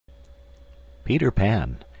Peter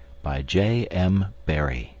Pan by J. M.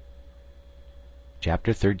 Barrie.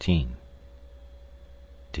 Chapter 13.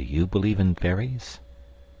 Do you believe in fairies?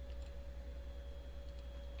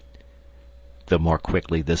 The more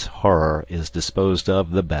quickly this horror is disposed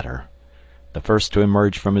of, the better. The first to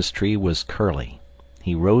emerge from his tree was Curly.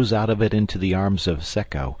 He rose out of it into the arms of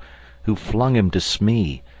Secco, who flung him to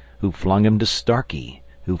Smee, who flung him to Starkey,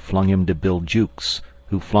 who flung him to Bill Jukes,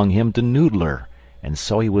 who flung him to Noodler, and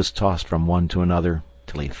so he was tossed from one to another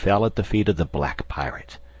till he fell at the feet of the black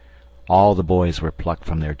pirate. All the boys were plucked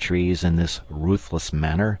from their trees in this ruthless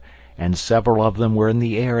manner, and several of them were in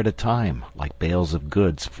the air at a time, like bales of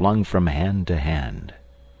goods flung from hand to hand.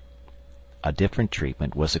 A different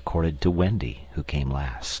treatment was accorded to Wendy, who came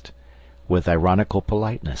last. With ironical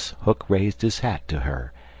politeness, Hook raised his hat to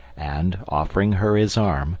her, and, offering her his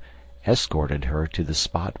arm, escorted her to the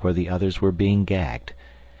spot where the others were being gagged.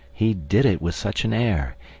 He did it with such an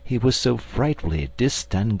air, he was so frightfully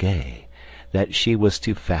distingué, that she was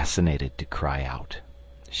too fascinated to cry out.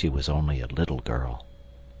 She was only a little girl.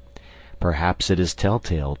 Perhaps it is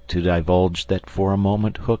telltale to divulge that for a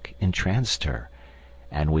moment Hook entranced her,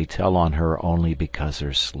 and we tell on her only because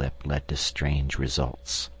her slip led to strange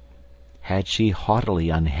results. Had she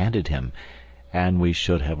haughtily unhanded him, and we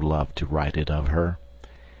should have loved to write it of her,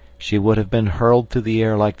 she would have been hurled through the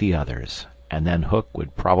air like the others, and then Hook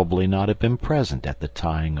would probably not have been present at the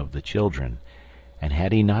tying of the children, and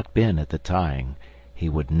had he not been at the tying, he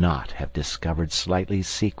would not have discovered Slightly's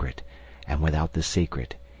secret, and without the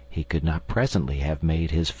secret he could not presently have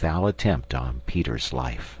made his foul attempt on Peter's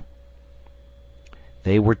life.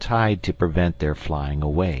 They were tied to prevent their flying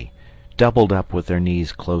away, doubled up with their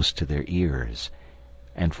knees close to their ears,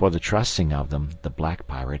 and for the trussing of them the black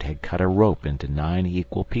pirate had cut a rope into 9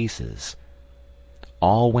 equal pieces.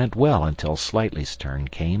 All went well until Slightly's turn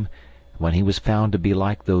came, when he was found to be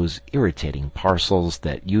like those irritating parcels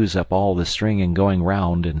that use up all the string in going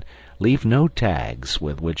round and leave no tags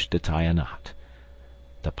with which to tie a knot.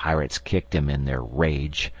 The pirates kicked him in their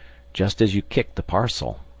rage, just as you kick the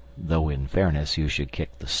parcel, though in fairness you should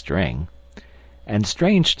kick the string. And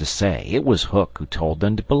strange to say, it was Hook who told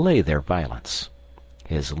them to belay their violence.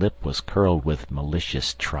 His lip was curled with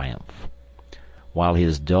malicious triumph, while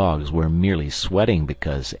his dogs were merely sweating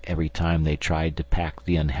because every time they tried to pack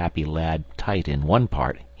the unhappy lad tight in one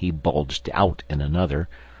part he bulged out in another.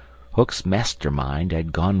 Hook's master-mind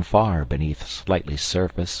had gone far beneath Slightly's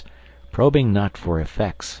surface, probing not for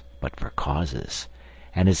effects but for causes,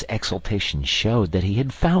 and his exultation showed that he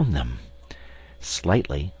had found them.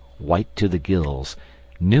 Slightly, white to the gills,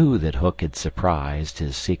 knew that Hook had surprised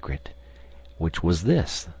his secret, which was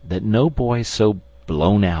this, that no boy so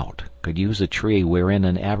blown out could use a tree wherein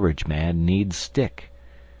an average man needs stick.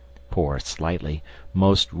 Poor Slightly,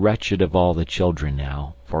 most wretched of all the children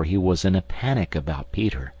now, for he was in a panic about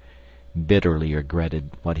Peter, bitterly regretted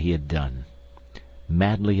what he had done.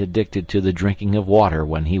 Madly addicted to the drinking of water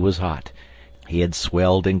when he was hot, he had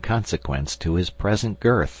swelled in consequence to his present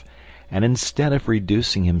girth, and instead of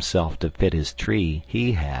reducing himself to fit his tree,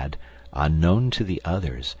 he had, unknown to the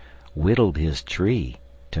others, whittled his tree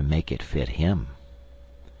to make it fit him.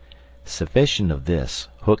 Sufficient of this,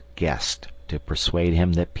 Hook guessed to persuade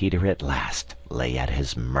him that Peter at last lay at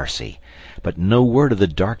his mercy, but no word of the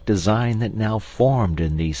dark design that now formed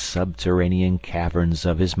in these subterranean caverns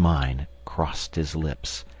of his mind crossed his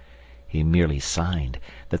lips. He merely signed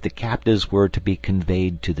that the captives were to be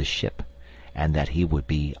conveyed to the ship, and that he would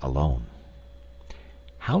be alone.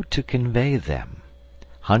 How to convey them?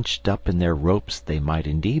 Hunched up in their ropes they might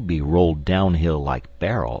indeed be rolled downhill like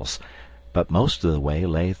barrels, but most of the way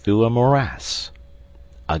lay through a morass.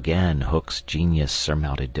 Again Hook's genius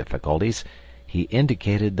surmounted difficulties. He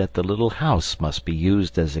indicated that the little house must be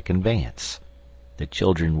used as a conveyance. The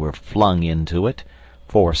children were flung into it.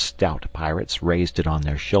 4 stout pirates raised it on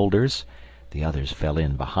their shoulders, the others fell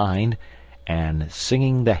in behind, and,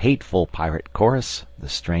 singing the hateful pirate chorus, the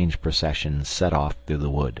strange procession set off through the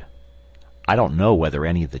wood. I don't know whether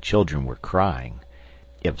any of the children were crying.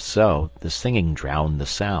 If so, the singing drowned the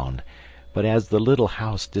sound, but as the little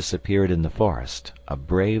house disappeared in the forest, a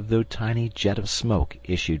brave though tiny jet of smoke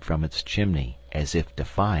issued from its chimney, as if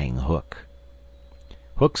defying Hook.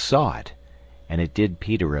 Hook saw it, and it did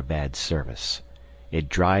Peter a bad service. It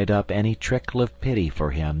dried up any trickle of pity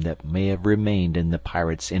for him that may have remained in the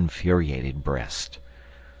pirate's infuriated breast.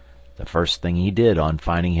 The first thing he did on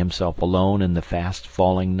finding himself alone in the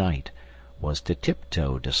fast-falling night was to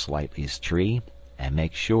tiptoe to Slightly's tree and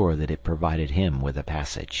make sure that it provided him with a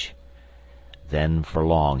passage. Then for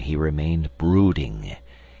long he remained brooding,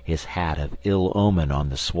 his hat of ill omen on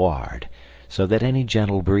the sward, so that any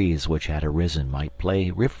gentle breeze which had arisen might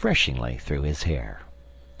play refreshingly through his hair.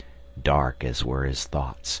 Dark as were his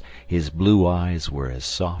thoughts, his blue eyes were as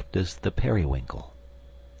soft as the periwinkle.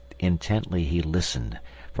 Intently he listened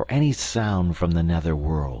for any sound from the nether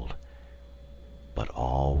world, but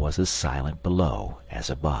all was as silent below as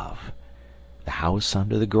above. The house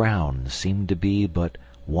under the ground seemed to be but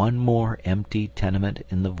one more empty tenement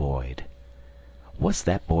in the void. Was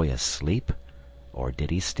that boy asleep, or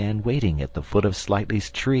did he stand waiting at the foot of Slightly's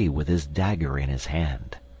tree with his dagger in his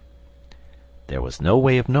hand? There was no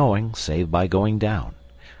way of knowing save by going down.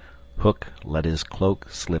 Hook let his cloak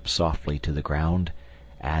slip softly to the ground,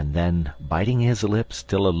 and then, biting his lips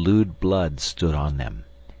till a lewd blood stood on them,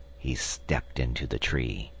 he stepped into the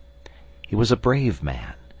tree. He was a brave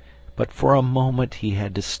man, but for a moment he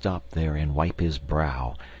had to stop there and wipe his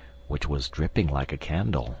brow, which was dripping like a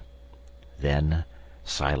candle. Then,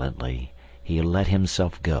 silently, he let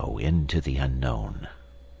himself go into the unknown.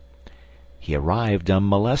 He arrived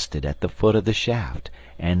unmolested at the foot of the shaft,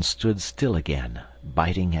 and stood still again,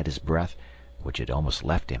 biting at his breath, which had almost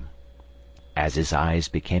left him. As his eyes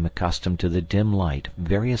became accustomed to the dim light,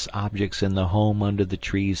 various objects in the home under the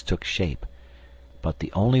trees took shape, but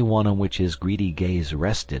the only one on which his greedy gaze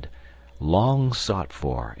rested, long sought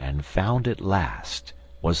for and found at last,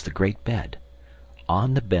 was the great bed.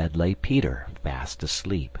 On the bed lay Peter, fast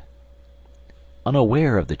asleep.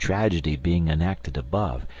 Unaware of the tragedy being enacted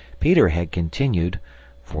above, Peter had continued,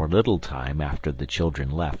 for a little time after the children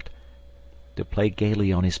left, to play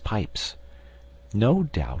gaily on his pipes. No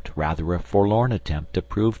doubt rather a forlorn attempt to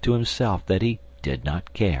prove to himself that he did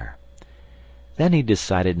not care. Then he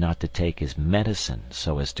decided not to take his medicine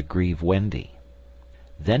so as to grieve Wendy.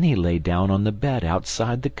 Then he lay down on the bed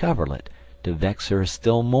outside the coverlet to vex her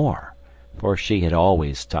still more, for she had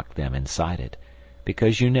always tucked them inside it,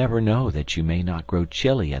 because you never know that you may not grow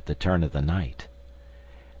chilly at the turn of the night.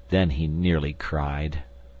 Then he nearly cried,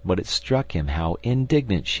 but it struck him how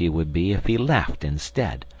indignant she would be if he laughed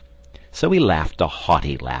instead. So he laughed a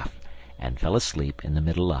haughty laugh, and fell asleep in the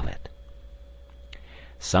middle of it.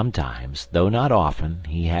 Sometimes, though not often,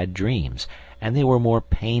 he had dreams, and they were more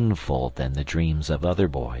painful than the dreams of other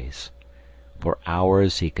boys. For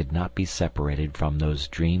hours he could not be separated from those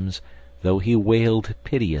dreams, though he wailed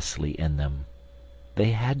piteously in them.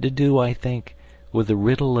 They had to do, I think, with the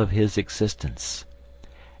riddle of his existence.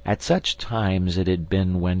 At such times it had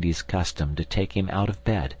been Wendy's custom to take him out of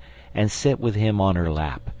bed and sit with him on her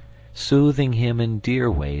lap, soothing him in dear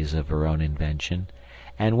ways of her own invention,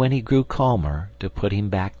 and when he grew calmer to put him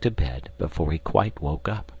back to bed before he quite woke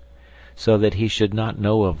up, so that he should not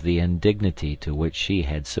know of the indignity to which she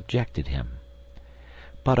had subjected him.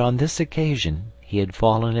 But on this occasion he had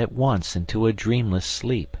fallen at once into a dreamless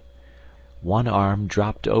sleep. One arm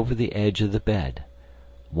dropped over the edge of the bed,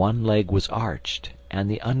 one leg was arched, and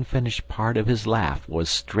the unfinished part of his laugh was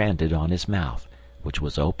stranded on his mouth, which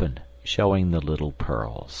was open, showing the little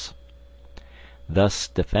pearls. Thus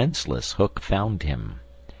defenseless, Hook found him.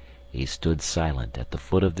 He stood silent at the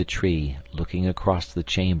foot of the tree, looking across the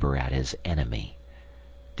chamber at his enemy.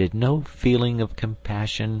 Did no feeling of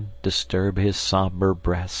compassion disturb his somber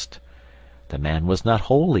breast? The man was not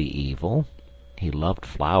wholly evil. He loved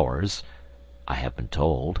flowers, I have been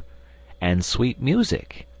told, and sweet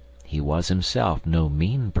music. He was himself no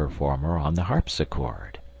mean performer on the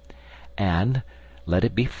harpsichord. And, let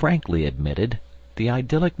it be frankly admitted, the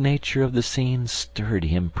idyllic nature of the scene stirred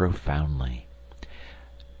him profoundly.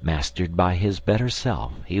 Mastered by his better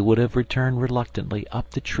self, he would have returned reluctantly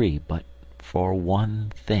up the tree but for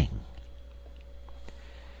one thing.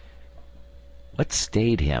 What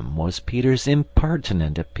stayed him was Peter's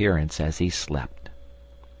impertinent appearance as he slept.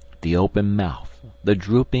 The open mouth, the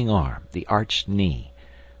drooping arm, the arched knee,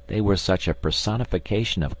 they were such a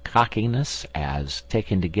personification of cockiness as,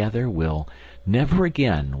 taken together, will never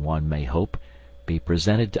again, one may hope, be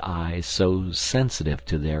presented to eyes so sensitive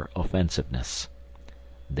to their offensiveness.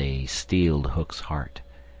 They steeled Hook's heart.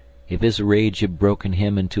 If his rage had broken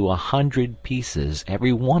him into 100 pieces,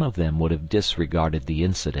 every one of them would have disregarded the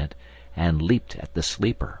incident and leaped at the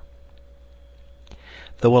sleeper.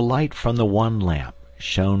 Though a light from the one lamp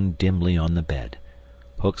shone dimly on the bed,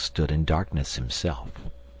 Hook stood in darkness himself,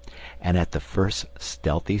 and at the first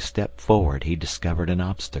stealthy step forward he discovered an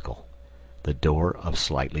obstacle, the door of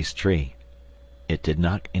Slightly's tree. It did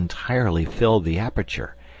not entirely fill the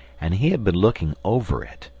aperture, and he had been looking over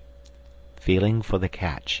it. Feeling for the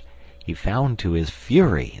catch, he found to his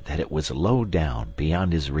fury that it was low down,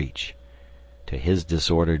 beyond his reach. To his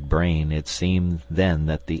disordered brain it seemed then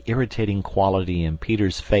that the irritating quality in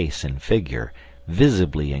Peter's face and figure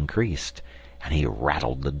visibly increased, and he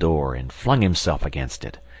rattled the door and flung himself against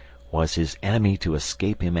it. Was his enemy to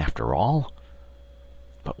escape him after all?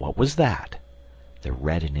 But what was that? The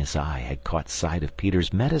red in his eye had caught sight of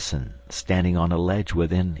Peter's medicine, standing on a ledge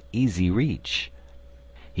within easy reach.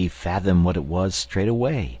 He fathomed what it was straight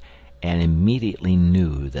away, and immediately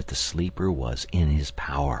knew that the sleeper was in his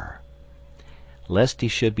power. Lest he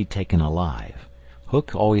should be taken alive,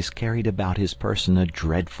 Hook always carried about his person a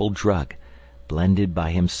dreadful drug, blended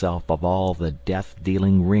by himself of all the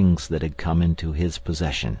death-dealing rings that had come into his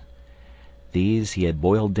possession. These he had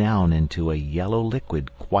boiled down into a yellow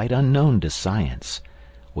liquid quite unknown to science,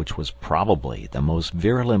 which was probably the most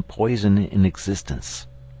virulent poison in existence.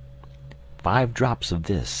 5 drops of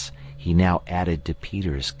this he now added to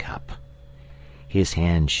Peter's cup. His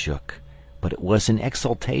hand shook, but it was in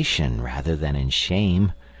exultation rather than in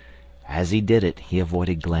shame. As he did it, he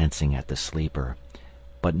avoided glancing at the sleeper,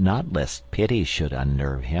 but not lest pity should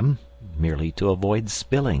unnerve him, merely to avoid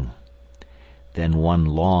spilling. Then one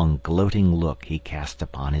long, gloating look he cast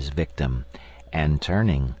upon his victim, and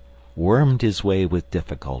turning, wormed his way with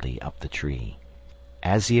difficulty up the tree.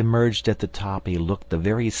 As he emerged at the top he looked the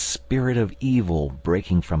very spirit of evil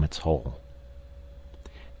breaking from its hole.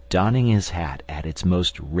 Donning his hat at its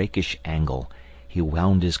most rakish angle, he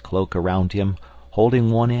wound his cloak around him,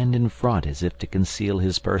 holding one end in front as if to conceal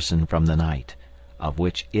his person from the night, of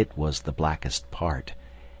which it was the blackest part,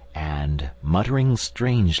 and, muttering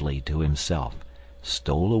strangely to himself,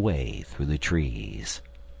 stole away through the trees.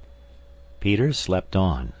 Peter slept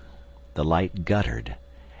on. The light guttered,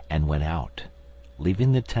 and went out,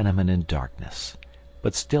 leaving the tenement in darkness,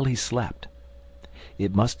 but still he slept.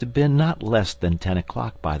 It must have been not less than 10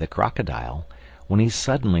 o'clock by the crocodile, when he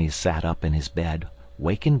suddenly sat up in his bed,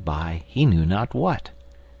 wakened by he knew not what.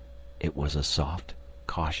 It was a soft,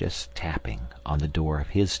 cautious tapping on the door of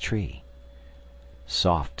his tree.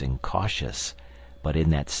 Soft and cautious, but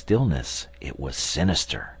in that stillness it was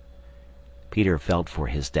sinister. Peter felt for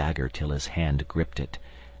his dagger till his hand gripped it.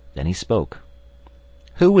 Then he spoke.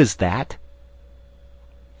 "Who is that?"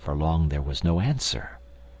 For long there was no answer.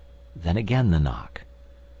 Then again the knock.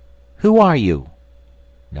 "Who are you?"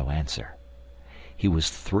 No answer. He was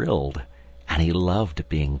thrilled, and he loved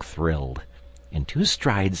being thrilled. In 2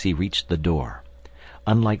 strides he reached the door.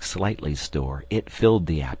 Unlike Slightly's door, it filled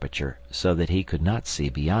the aperture, so that he could not see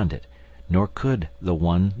beyond it, nor could the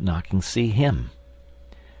one knocking see him.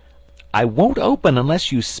 "I won't open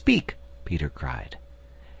unless you speak," Peter cried.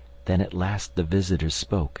 Then at last the visitor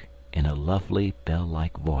spoke, in a lovely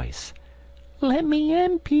bell-like voice. "Let me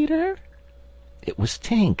in, Peter." It was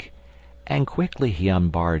Tink, and quickly he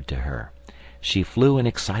unbarred to her. She flew in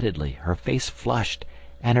excitedly, her face flushed,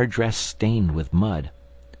 and her dress stained with mud.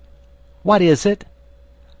 "What is it?"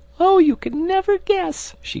 "Oh, you can never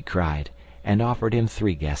guess," she cried, and offered him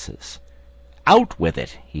 3 guesses. "Out with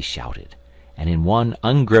it!" he shouted, and in one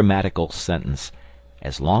ungrammatical sentence,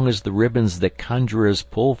 as long as the ribbons that conjurers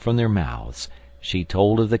pull from their mouths, she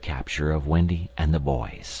told of the capture of Wendy and the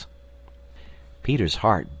boys. Peter's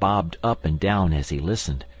heart bobbed up and down as he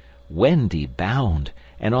listened. Wendy bound,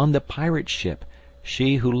 and on the pirate ship,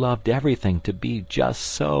 she who loved everything to be just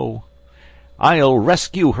so. "I'll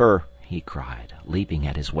rescue her!" he cried, leaping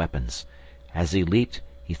at his weapons. As he leaped,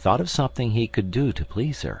 he thought of something he could do to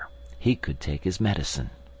please her. He could take his medicine.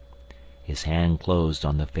 His hand closed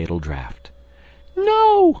on the fatal draught.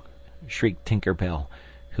 "No!" shrieked Tinker Bell,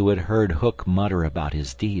 who had heard Hook mutter about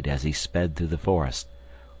his deed as he sped through the forest.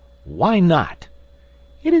 "Why not?"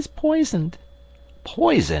 "It is poisoned."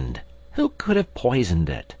 "Poisoned? Who could have poisoned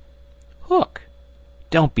it?" "Hook."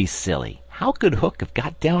 "Don't be silly. How could Hook have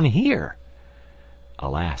got down here?"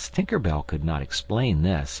 Alas, Tinker Bell could not explain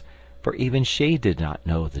this, for even she did not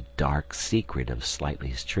know the dark secret of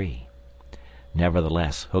Slightly's tree.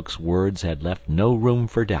 Nevertheless, Hook's words had left no room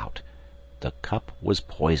for doubt. The cup was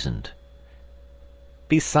poisoned.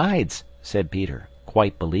 "Besides," said Peter,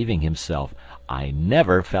 quite believing himself, "I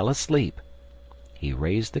never fell asleep." He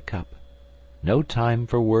raised the cup. No time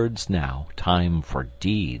for words now, time for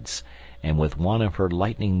deeds, and with one of her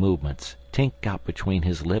lightning movements, Tink got between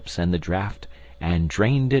his lips and the draught and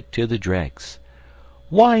drained it to the dregs.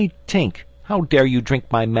 "Why, Tink, how dare you drink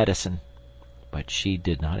my medicine?" But she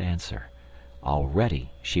did not answer.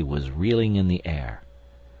 Already she was reeling in the air.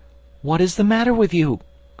 "What is the matter with you?"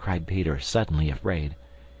 cried Peter, suddenly afraid.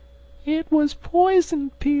 "It was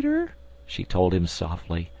poisoned, Peter," she told him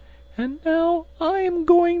softly, "and now I am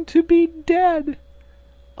going to be dead."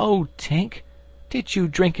 "Oh, Tink, did you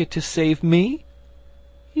drink it to save me?"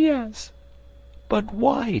 "Yes." "But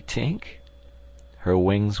why, Tink?" Her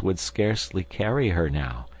wings would scarcely carry her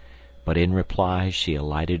now, but in reply she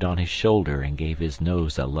alighted on his shoulder and gave his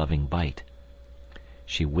nose a loving bite.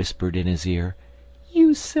 She whispered in his ear,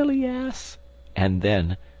 "You silly ass!" and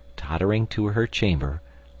then, tottering to her chamber,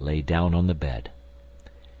 lay down on the bed.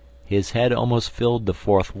 His head almost filled the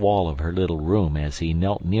fourth wall of her little room as he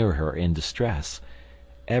knelt near her in distress.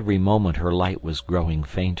 Every moment her light was growing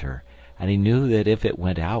fainter, and he knew that if it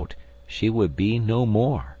went out she would be no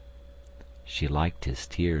more. She liked his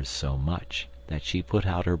tears so much that she put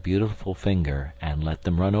out her beautiful finger and let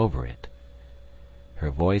them run over it.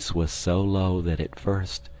 Her voice was so low that at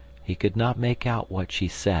first he could not make out what she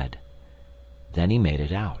said. Then he made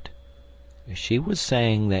it out. She was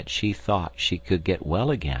saying that she thought she could get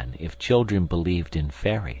well again if children believed in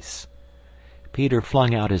fairies. Peter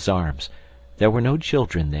flung out his arms. There were no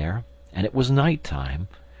children there, and it was night time,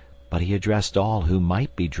 but he addressed all who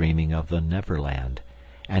might be dreaming of the Neverland,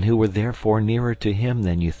 and who were therefore nearer to him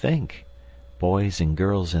than you think, boys and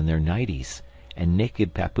girls in their nighties, and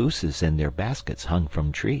naked papooses in their baskets hung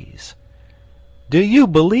from trees. "Do you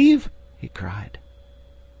believe?" he cried.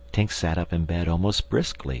 Tink sat up in bed almost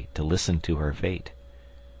briskly to listen to her fate.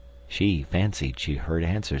 She fancied she heard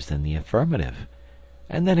answers in the affirmative,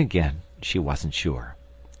 and then again she wasn't sure.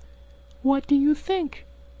 "What do you think?"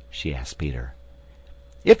 she asked Peter.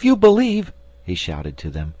 "If you believe," he shouted to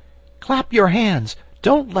them, "clap your hands.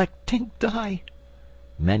 Don't let Tink die."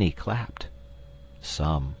 Many clapped.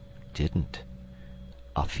 Some didn't.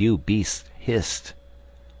 A few beasts hissed.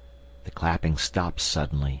 The clapping stopped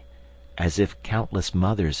suddenly, as if countless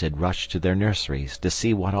mothers had rushed to their nurseries to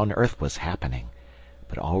see what on earth was happening.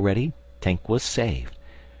 But already Tink was saved.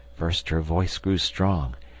 First her voice grew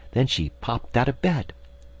strong, then she popped out of bed,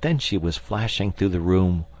 then she was flashing through the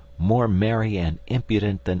room more merry and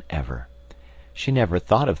impudent than ever. She never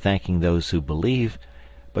thought of thanking those who believe,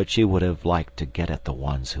 but she would have liked to get at the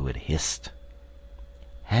ones who had hissed.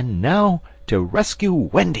 "And now to rescue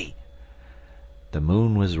Wendy!" The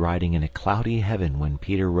moon was riding in a cloudy heaven when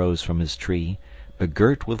Peter rose from his tree,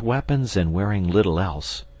 begirt with weapons and wearing little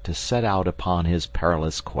else, to set out upon his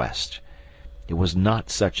perilous quest. It was not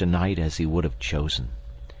such a night as he would have chosen.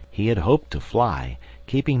 He had hoped to fly,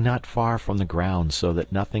 keeping not far from the ground so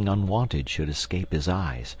that nothing unwonted should escape his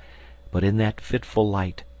eyes, but in that fitful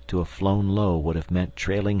light to have flown low would have meant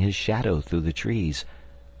trailing his shadow through the trees,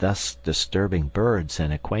 thus disturbing birds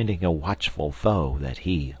and acquainting a watchful foe that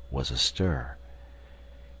he was astir.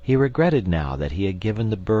 He regretted now that he had given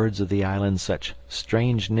the birds of the island such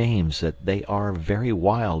strange names that they are very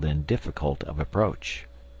wild and difficult of approach.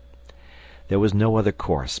 There was no other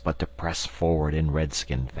course but to press forward in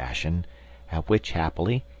redskin fashion, at which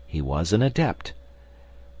happily he was an adept.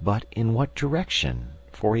 But in what direction?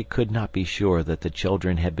 For he could not be sure that the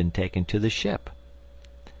children had been taken to the ship.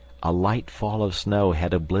 A light fall of snow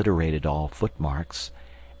had obliterated all footmarks,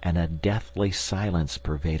 and a deathly silence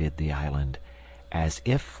pervaded the island, as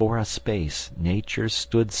if for a space nature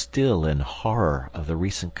stood still in horror of the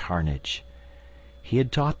recent carnage. He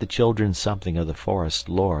had taught the children something of the forest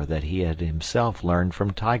lore that he had himself learned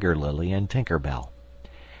from Tiger Lily and Tinker Bell,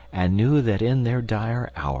 and knew that in their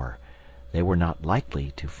dire hour they were not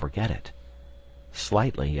likely to forget it.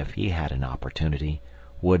 Slightly, if he had an opportunity,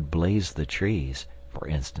 would blaze the trees, for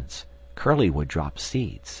instance, Curly would drop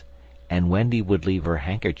seeds, and Wendy would leave her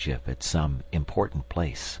handkerchief at some important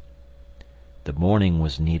place. The morning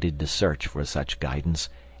was needed to search for such guidance,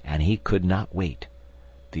 and he could not wait.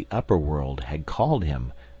 The upper world had called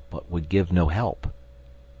him, but would give no help.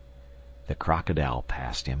 The crocodile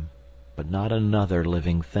passed him, but not another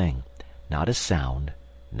living thing, not a sound,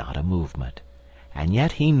 not a movement, and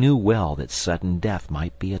yet he knew well that sudden death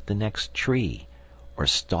might be at the next tree, or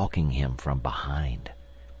stalking him from behind.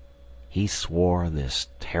 He swore this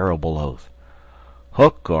terrible oath,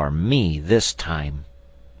 "Hook or me this time."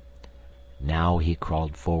 Now he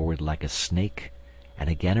crawled forward like a snake, and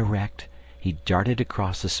again erect, he darted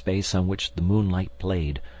across the space on which the moonlight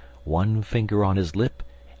played, one finger on his lip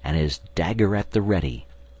and his dagger at the ready.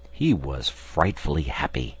 He was frightfully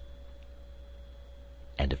happy.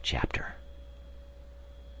 End of chapter.